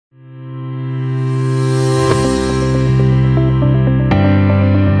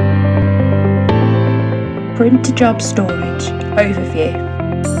Print to Job Storage Overview.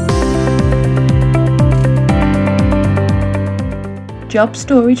 Job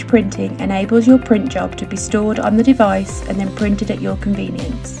storage printing enables your print job to be stored on the device and then printed at your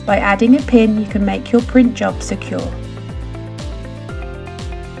convenience. By adding a pin, you can make your print job secure.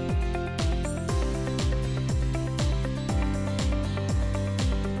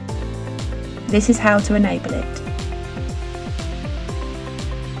 This is how to enable it.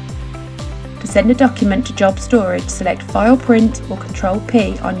 To send a document to job storage, select File Print or Control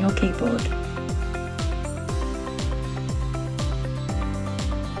P on your keyboard.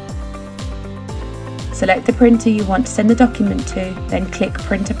 Select the printer you want to send the document to, then click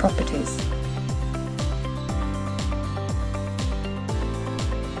Printer Properties.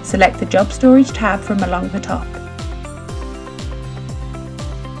 Select the Job Storage tab from along the top.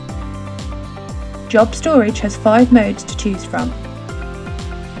 Job storage has 5 modes to choose from.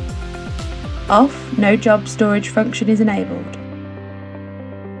 Off, no job storage function is enabled.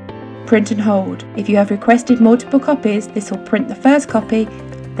 Print and hold. If you have requested multiple copies, this will print the first copy,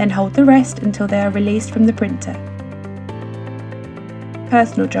 then hold the rest until they are released from the printer.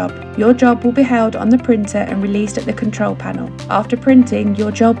 Personal job. Your job will be held on the printer and released at the control panel. After printing,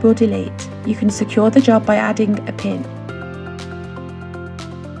 your job will delete. You can secure the job by adding a pin.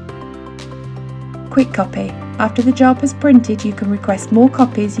 Quick copy. After the job has printed, you can request more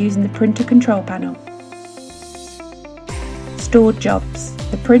copies using the printer control panel. Stored jobs.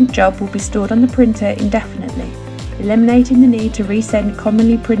 The print job will be stored on the printer indefinitely, eliminating the need to resend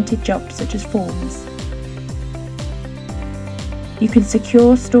commonly printed jobs such as forms. You can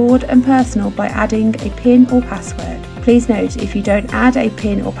secure stored and personal by adding a PIN or password. Please note, if you don't add a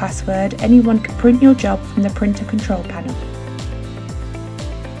PIN or password, anyone can print your job from the printer control panel.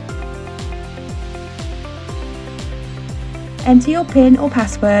 Enter your PIN or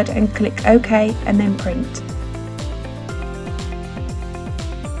password and click OK and then print.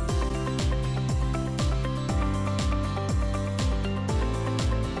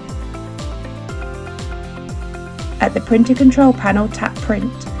 At the printer control panel, tap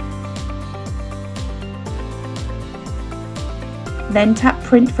Print. Then tap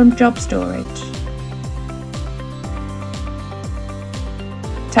Print from Job Storage.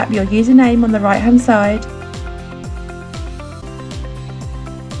 Tap your username on the right hand side.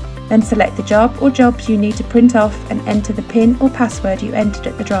 Then select the job or jobs you need to print off and enter the PIN or password you entered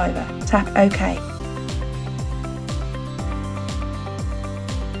at the driver. Tap OK.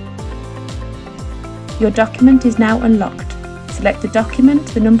 Your document is now unlocked. Select the document,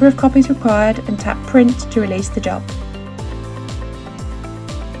 the number of copies required and tap Print to release the job.